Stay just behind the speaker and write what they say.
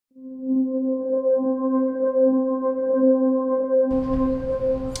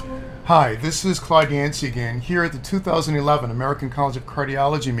Hi, this is Claude Yancey again, here at the 2011 American College of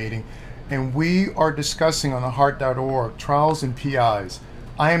Cardiology meeting, and we are discussing on the heart.org trials and PIs.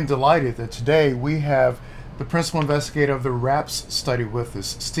 I am delighted that today we have the principal investigator of the RAPS study with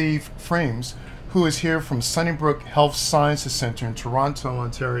us, Steve Fremes, who is here from Sunnybrook Health Sciences Center in Toronto,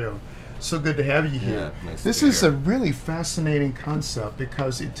 Ontario. So good to have you here. Yeah, nice this to be is here. a really fascinating concept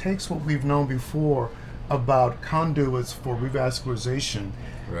because it takes what we've known before about conduits for revascularization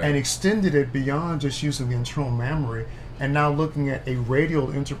Right. and extended it beyond just using the internal mammary and now looking at a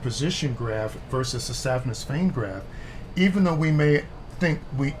radial interposition graft versus a saphenous vein graft. Even though we may think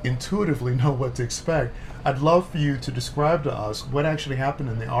we intuitively know what to expect, I'd love for you to describe to us what actually happened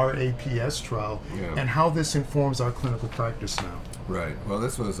in the RAPS trial Yeah. and how this informs our clinical practice now. Right. Well,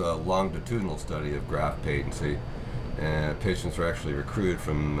 this was a longitudinal study of graft patency, and patients were actually recruited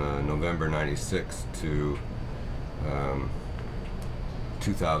from November '96 to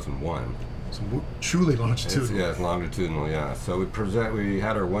 2001. So truly longitudinal. It's longitudinal. Yeah. So we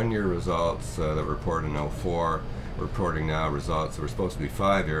had our 1-year results that were reported in '04. We're reporting now results that were supposed to be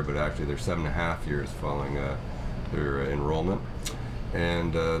 5-year, but actually they're 7.5 years following their enrollment.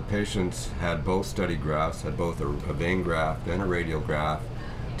 And patients had both study grafts, had both a vein graft and a radial graft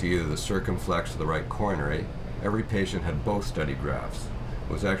to either the circumflex or the right coronary. Every patient had both study grafts.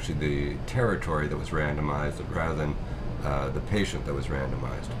 It was actually the territory that was randomized rather than the patient that was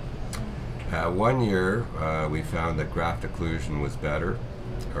randomized. 1 year, we found that graft occlusion was better,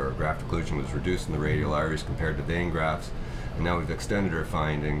 or graft occlusion was reduced in the radial arteries compared to vein grafts. And now we've extended our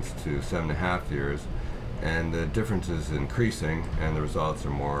findings to 7.5 years. And the difference is increasing, and the results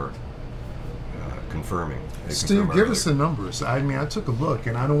are more confirming. Steve, give us the numbers. I mean, I took a look,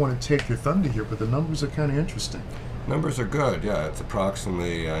 and I don't want to take your thunder here, but the numbers are kind of interesting. Numbers are good, yeah. It's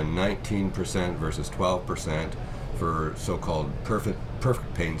approximately 19% versus 12% for so-called perfect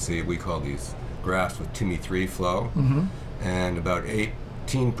patency. We call these grafts with TIMI3 flow, and about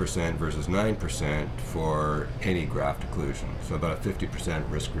 18% versus 9% for any graft occlusion, so about a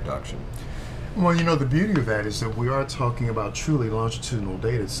 50% risk reduction. Well, you know, the beauty of that is that we are talking about truly longitudinal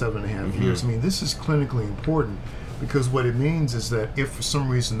data at 7.5 years. I mean, this is clinically important because what it means is that if for some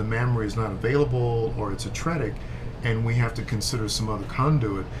reason the mammary is not available or it's atretic and we have to consider some other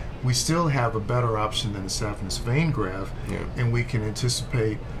conduit, we still have a better option than a saphenous vein graft, and we can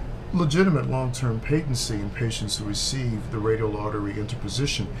anticipate legitimate long-term patency in patients who receive the radial artery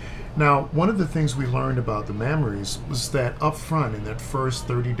interposition. Now, one of the things we learned about the mammaries was that up front in that first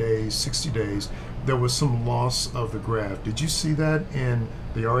 30 days, 60 days, there was some loss of the graft. Did you see that in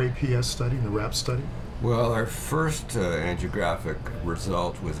the RAPS study, in the RAP study? Well, our first angiographic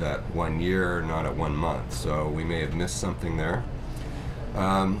result was at 1 year, not at 1 month, so we may have missed something there.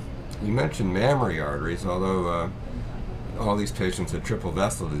 You mentioned mammary arteries, although all these patients had triple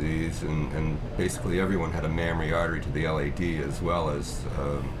vessel disease, and basically everyone had a mammary artery to the LAD as well as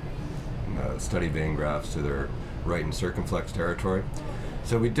study vein grafts to their right and circumflex territory.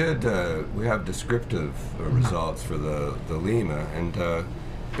 So we have descriptive results for the Lima, and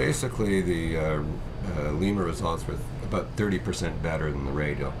basically the Lima results were about 30% better than the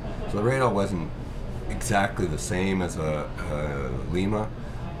radial. So the radial wasn't exactly the same as a Lima,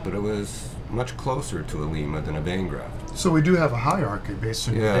 but it was much closer to a Lima than a vein graft. So we do have a hierarchy based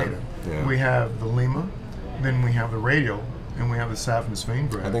on your data. Yeah. We have the Lima, then we have the radial, and we have the saphenous vein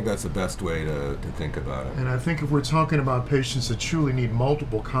graft. I think that's the best way to think about it. And I think if we're talking about patients that truly need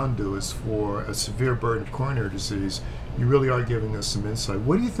multiple conduits for a severe burden of coronary disease, you really are giving us some insight.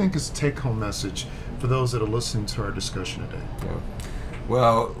 What do you think is the take-home message for those that are listening to our discussion today? Yeah.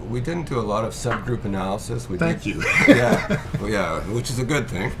 Well, we didn't do a lot of subgroup analysis. Thank you. Yeah, which is a good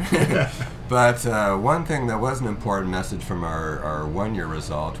thing. But one thing that was an important message from our 1-year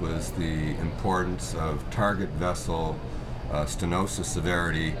result was the importance of target vessel stenosis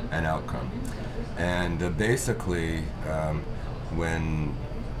severity and outcome. And basically, when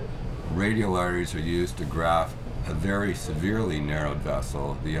radial arteries are used to graft a very severely narrowed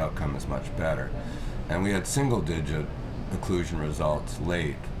vessel, the outcome is much better. And we had single-digit occlusion results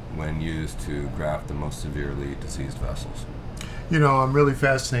late when used to graft the most severely diseased vessels. You know, I'm really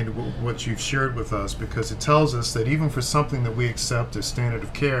fascinated with what you've shared with us because it tells us that even for something that we accept as standard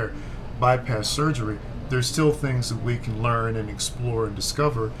of care, bypass surgery, there's still things that we can learn and explore and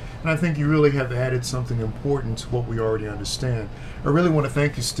discover. And I think you really have added something important to what we already understand. I really want to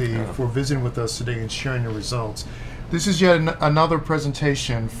thank you, Steve, for visiting with us today and sharing your results. This is yet another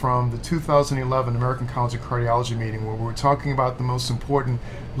presentation from the 2011 American College of Cardiology meeting where we're talking about the most important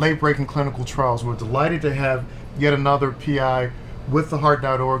late-breaking clinical trials. We're delighted to have yet another PI with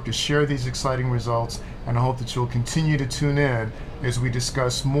theheart.org to share these exciting results, and I hope that you'll continue to tune in as we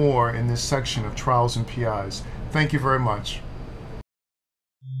discuss more in this section of Trials and PIs. Thank you very much.